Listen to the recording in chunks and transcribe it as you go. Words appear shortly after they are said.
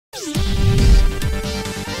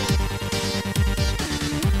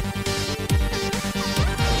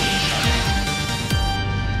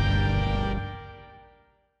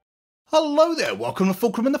Hello there, welcome to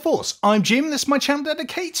Fulcrum in the Force. I'm Jim, this is my channel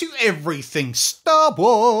dedicated to everything Star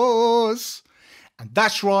Wars. And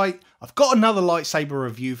that's right, I've got another lightsaber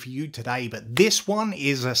review for you today, but this one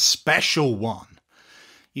is a special one.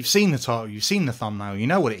 You've seen the title, you've seen the thumbnail, you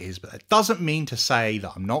know what it is, but it doesn't mean to say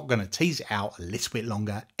that I'm not going to tease it out a little bit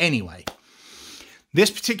longer anyway.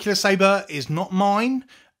 This particular saber is not mine.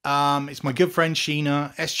 It's my good friend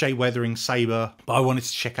Sheena, SJ Weathering Saber, but I wanted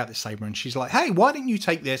to check out this saber and she's like, hey, why didn't you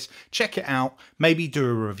take this, check it out, maybe do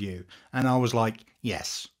a review? And I was like,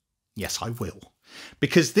 yes, I will.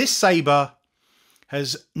 Because this saber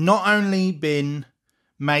has not only been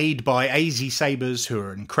made by AZ Sabers, who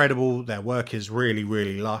are incredible, their work is really,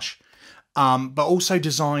 really lush, but also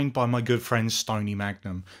designed by my good friend Stoney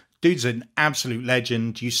Magnum. Dude's an absolute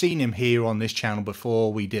legend. You've seen him here on this channel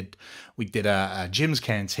before. We did a Jim's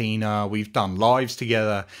Cantina. We've done lives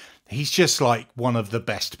together. He's just like one of the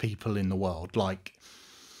best people in the world. Like,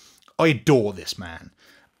 I adore this man.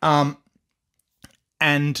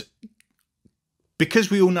 And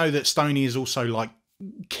because we all know that Stoney is also like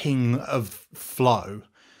king of flow,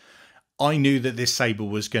 I knew that this saber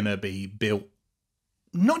was going to be built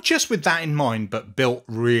not just with that in mind, but built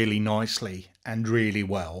really nicely and really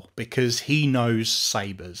well, because he knows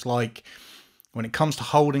sabers. Like, when it comes to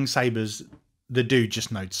holding sabers, the dude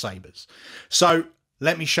just knows sabers. So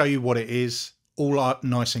let me show you what it is, all up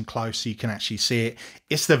nice and close so you can actually see it.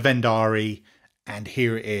 It's the Verndari, and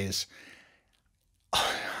here it is.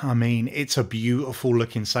 I mean, it's a beautiful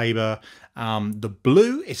looking saber. The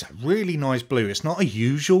blue is a really nice blue. It's not a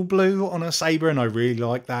usual blue on a saber, and I really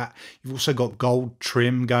like that. You've also got gold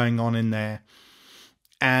trim going on in there.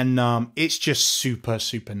 And it's just super,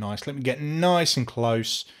 super nice. Let me get nice and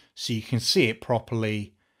close so you can see it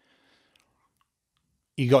properly.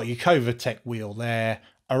 You got your Kovatech wheel there,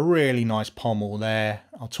 a really nice pommel there.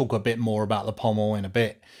 I'll talk a bit more about the pommel in a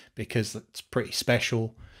bit because it's pretty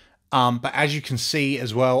special. But as you can see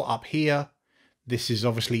as well up here, this is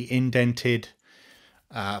obviously indented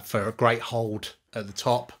for a great hold at the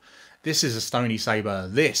top. This is a Stoney saber.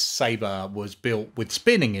 This saber was built with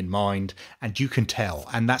spinning in mind, and you can tell.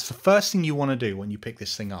 And that's the first thing you want to do when you pick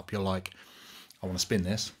this thing up. You're like, I want to spin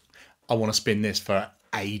this. I want to spin this for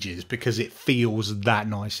ages because it feels that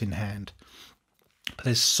nice in hand. But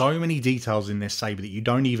there's so many details in this saber that you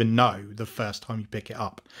don't even know the first time you pick it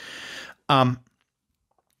up.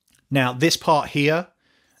 Now, this part here,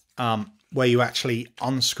 where you actually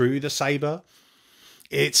unscrew the saber,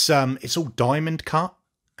 it's all diamond cut,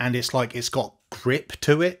 and it's like it's got grip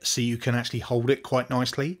to it, so you can actually hold it quite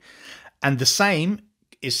nicely. And the same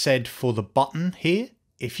is said for the button here.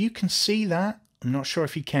 If you can see that, I'm not sure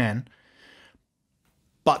if you can,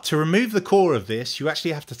 but to remove the core of this, you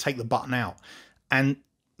actually have to take the button out. And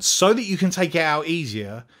so that you can take it out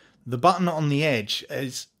easier, the button on the edge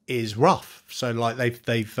is rough. So like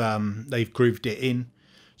they've grooved it in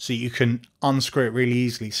so you can unscrew it really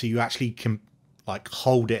easily. So you actually can like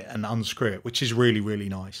hold it and unscrew it, which is really, really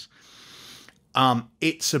nice.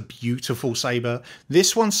 It's a beautiful saber.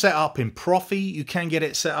 This one's set up in Profi. You can get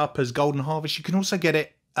it set up as Golden Harvest. You can also get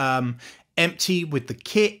it empty with the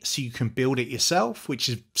kit, so you can build it yourself, which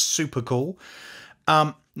is super cool.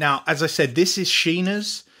 Now, as I said, this is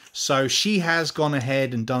Sheena's. So she has gone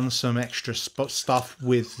ahead and done some extra stuff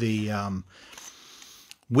with the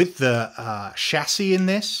chassis in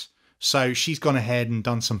this. So she's gone ahead and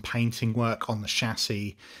done some painting work on the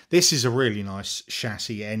chassis. This is a really nice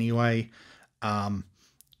chassis anyway. All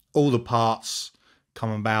the parts come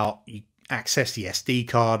about. You access the SD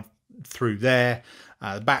card through there.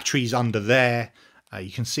 The battery's under there. You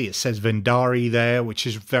can see it says Verndari there, which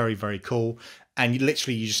is very, very cool. And you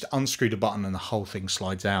just unscrew the button and the whole thing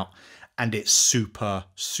slides out. And it's super,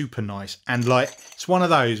 super nice. And like, it's one of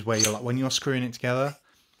those where you're like, when you're screwing it together,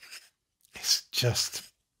 it's just,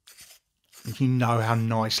 you know how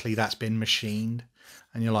nicely that's been machined.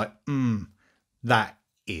 And you're like, that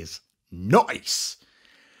is nice.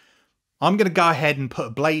 I'm going to go ahead and put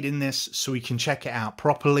a blade in this so we can check it out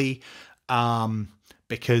properly.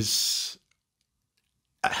 Because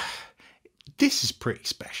this is pretty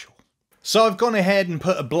special. So I've gone ahead and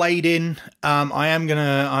put a blade in. I am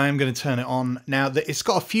gonna turn it on now. That it's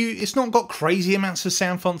got a few. It's not got crazy amounts of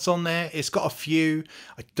sound fonts on there. It's got a few.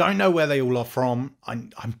 I don't know where they all are from.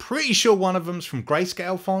 I'm pretty sure one of them's from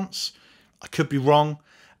Grayscale fonts. I could be wrong.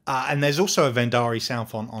 And there's also a Verndari sound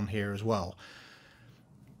font on here as well.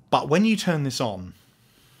 But when you turn this on,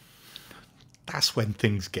 that's when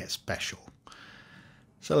things get special.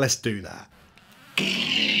 So let's do that.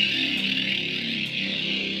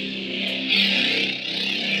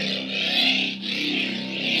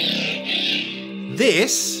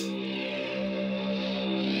 This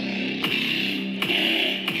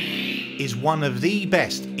one of the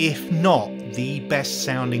best, if not the best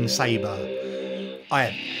sounding saber I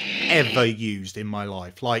have ever used in my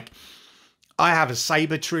life. Like, I have a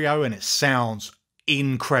saber trio and it sounds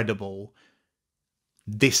incredible.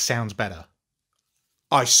 This sounds better.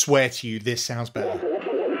 I swear to you, this sounds better.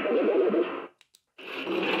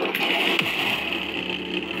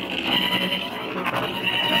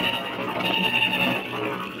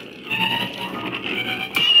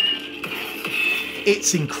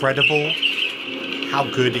 It's incredible how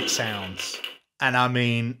good it sounds. And I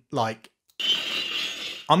mean, like,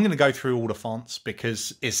 I'm going to go through all the fonts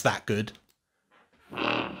because it's that good. Look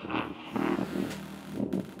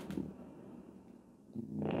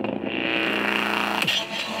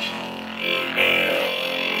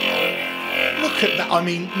at that. I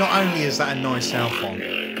mean, not only is that a nice sound font,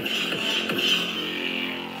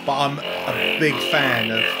 but I'm a big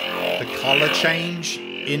fan of the colour change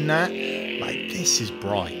in that. Like, this is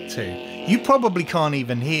bright too. You probably can't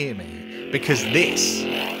even hear me because this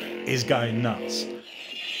is going nuts.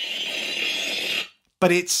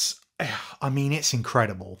 But it's, I mean, it's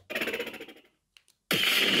incredible.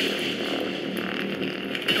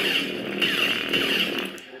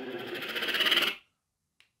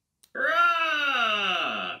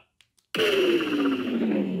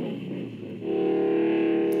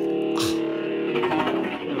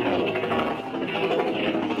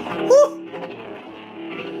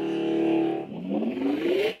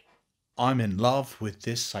 I'm in love with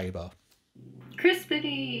this saber.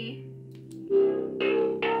 Crispity.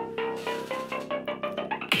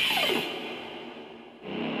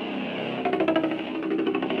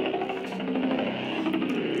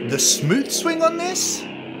 The smooth swing on this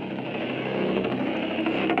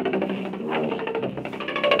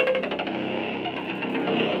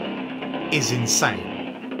is insane.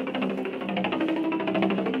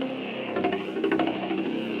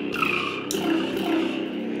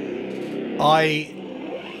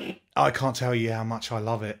 I can't tell you how much I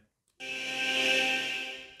love it.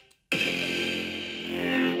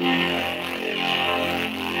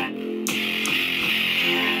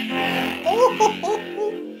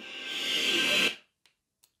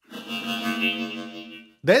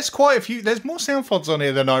 There's quite a few. There's more sound fonts on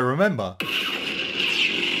here than I remember.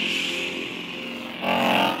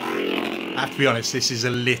 I have to be honest, this is a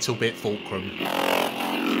little bit fulcrum.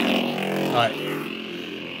 Right.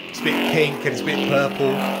 It's a bit pink and it's a bit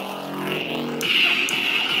purple.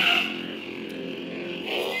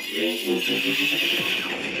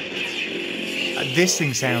 This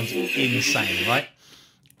thing sounds insane, right?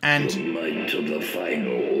 And the might of the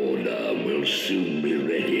final order will soon be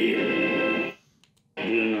ready.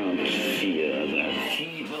 Do not fear the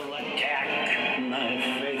feeble attack, my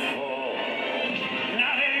faithful.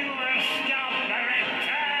 Nothing will stop the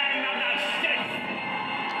return of the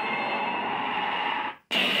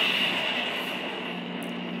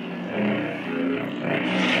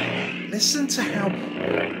Sith. Listen to how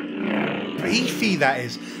beefy that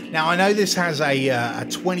is. Now, I know this has a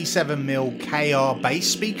 27mm KR bass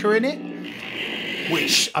speaker in it,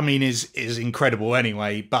 which, I mean, is incredible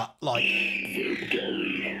anyway, but, like,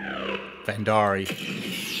 Verndari.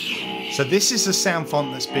 So this is a sound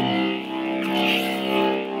font that's been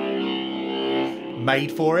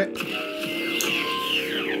made for it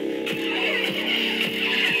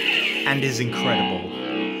and is incredible.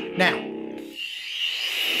 Now,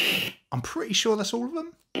 I'm pretty sure that's all of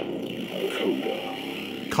them.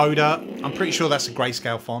 Coda. I'm pretty sure that's a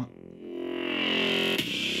grayscale font.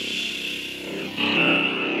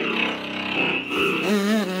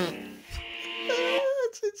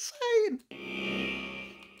 That's insane.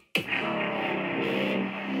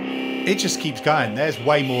 It just keeps going. There's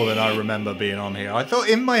way more than I remember being on here. I thought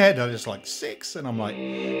in my head I was like 6, and I'm like,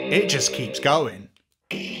 it just keeps going.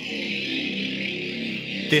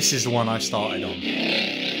 This is the one I started on.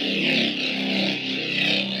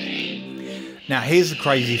 Now, here's the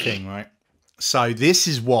crazy thing, right? So this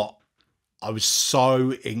is what I was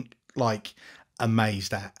so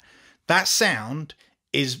amazed at. That sound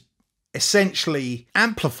is essentially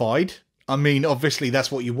amplified. I mean, obviously that's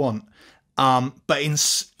what you want, but in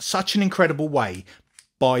such an incredible way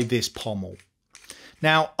by this pommel.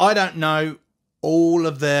 Now, I don't know all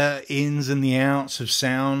of the ins and the outs of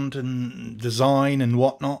sound and design and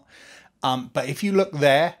whatnot, but if you look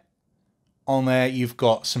there, on there, you've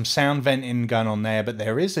got some sound venting going on there, but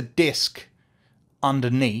there is a disc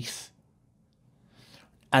underneath,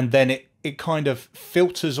 and then it kind of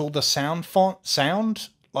filters all the sound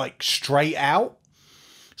like straight out.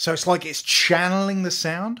 So it's like it's channeling the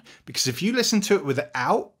sound, because if you listen to it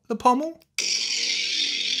without the pommel,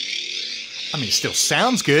 I mean, it still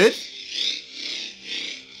sounds good.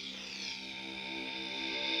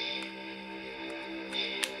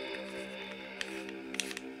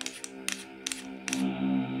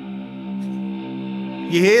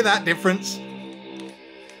 You hear that difference?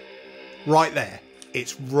 Right there.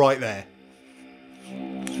 It's right there.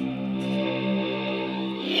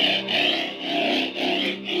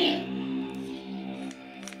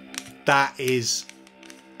 That is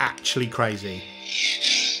actually crazy.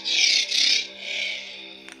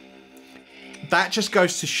 That just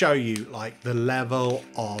goes to show you like the level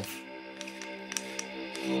of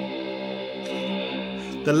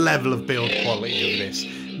build quality of this,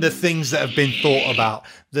 the things that have been thought about,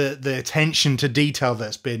 the attention to detail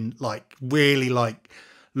that's been like really like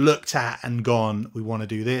looked at and gone, we want to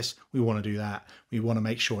do this, we want to do that, we want to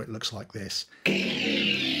make sure it looks like this.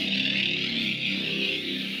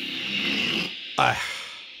 I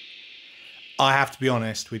have to be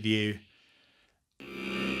honest with you,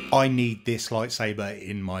 I need this lightsaber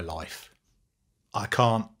in my life. I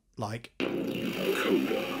can't, like...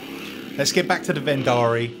 Let's get back to the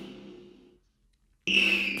Verndari.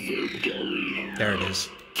 There it is.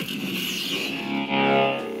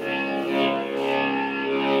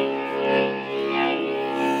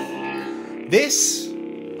 This...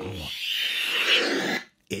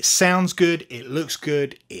 It sounds good, it looks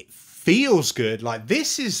good, it feels good. Like,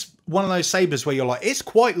 this is one of those sabers where you're like, it's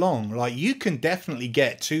quite long. Like, you can definitely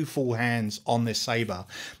get 2 full hands on this saber,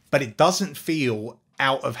 but it doesn't feel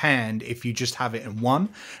out of hand if you just have it in one.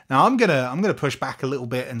 Now I'm gonna push back a little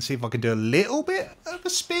bit and see if I can do a little bit of a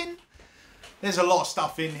spin. There's a lot of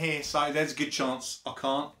stuff in here, so there's a good chance I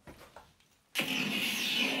can't.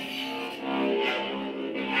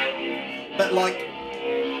 But like,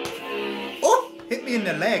 oh, hit me in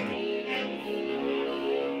the leg.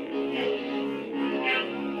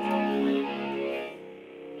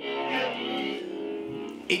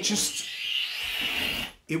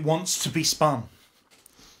 It wants to be spun.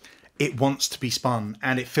 It wants to be spun,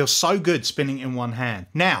 and it feels so good spinning in one hand.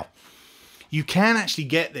 Now, you can actually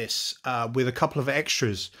get this with a couple of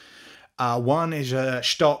extras. One is a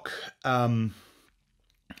stock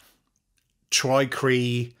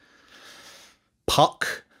Tricree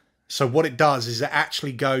puck. So what it does is it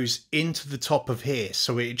actually goes into the top of here.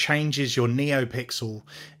 So it changes your NeoPixel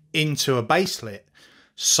into a baselit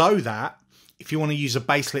so that if you want to use a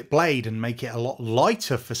baselit blade and make it a lot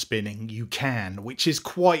lighter for spinning, you can, which is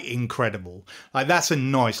quite incredible. Like, that's a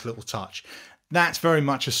nice little touch. That's very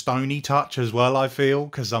much a Stoney touch as well, I feel,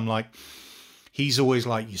 because I'm like, he's always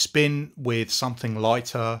like, you spin with something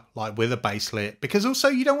lighter, like with a baselit, because also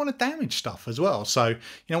you don't want to damage stuff as well. So you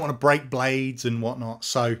don't want to break blades and whatnot.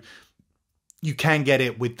 So you can get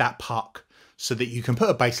it with that puck so that you can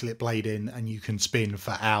put a baselit blade in and you can spin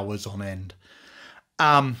for hours on end.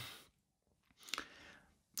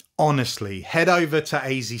 Honestly, head over to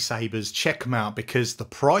AZ Sabers, check them out, because the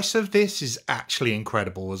price of this is actually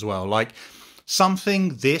incredible as well. Like,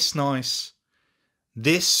 something this nice,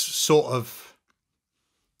 this sort of,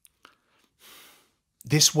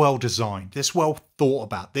 this well designed, this well thought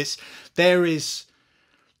about, this, there's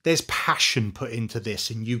passion put into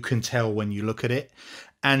this, and you can tell when you look at it.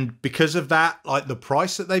 And because of that, like, the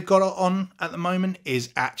price that they've got it on at the moment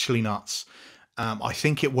is actually nuts. I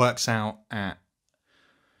think it works out at,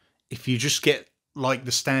 if you just get like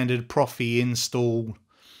the standard Profi install,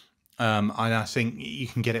 I think you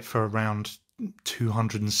can get it for around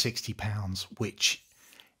 £260, which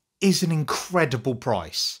is an incredible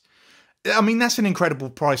price. I mean, that's an incredible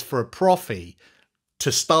price for a Profi to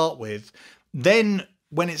start with. Then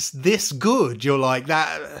when it's this good, you're like,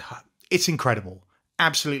 that, it's incredible.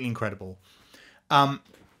 Absolutely incredible.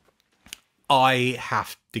 I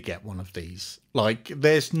have to get one of these. Like,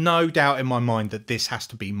 there's no doubt in my mind that this has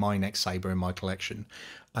to be my next saber in my collection.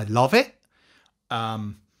 I love it.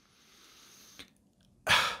 I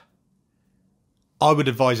would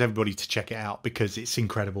advise everybody to check it out because it's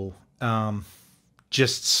incredible.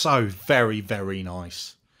 Just so very, very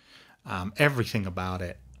nice. Everything about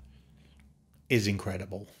it is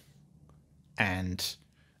incredible. And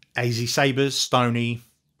AZ Sabers, Stoney,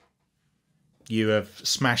 you have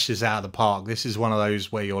smashed this out of the park. This is one of those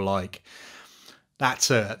where you're like, that's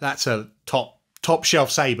a top shelf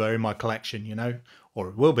saber in my collection, you know, or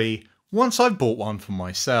it will be once I've bought one for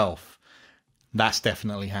myself. That's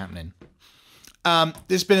definitely happening.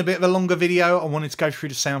 This has been a bit of a longer video. I wanted to go through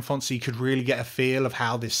the sound font so you could really get a feel of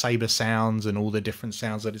how this saber sounds and all the different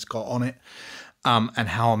sounds that it's got on it, and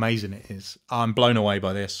how amazing it is. I'm blown away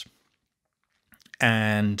by this.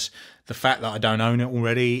 And the fact that I don't own it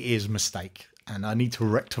already is a mistake, and I need to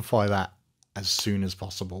rectify that as soon as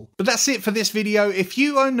possible. But that's it for this video. If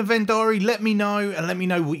you own the Verndari, let me know, and let me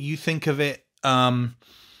know what you think of it.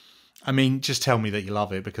 I mean, just tell me that you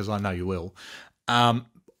love it, because I know you will.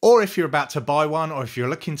 Or if you're about to buy one, or if you're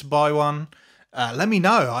looking to buy one, let me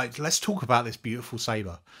know. Let's talk about this beautiful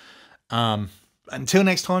saber. Until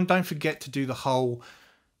next time, don't forget to do the whole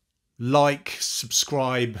like,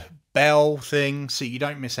 subscribe, bell thing so you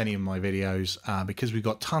don't miss any of my videos, because we've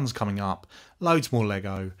got tons coming up, loads more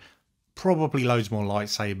Lego, probably loads more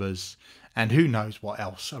lightsabers, and who knows what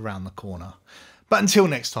else around the corner. But until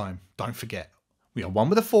next time, don't forget, we are one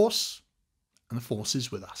with the Force, and the Force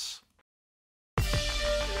is with us.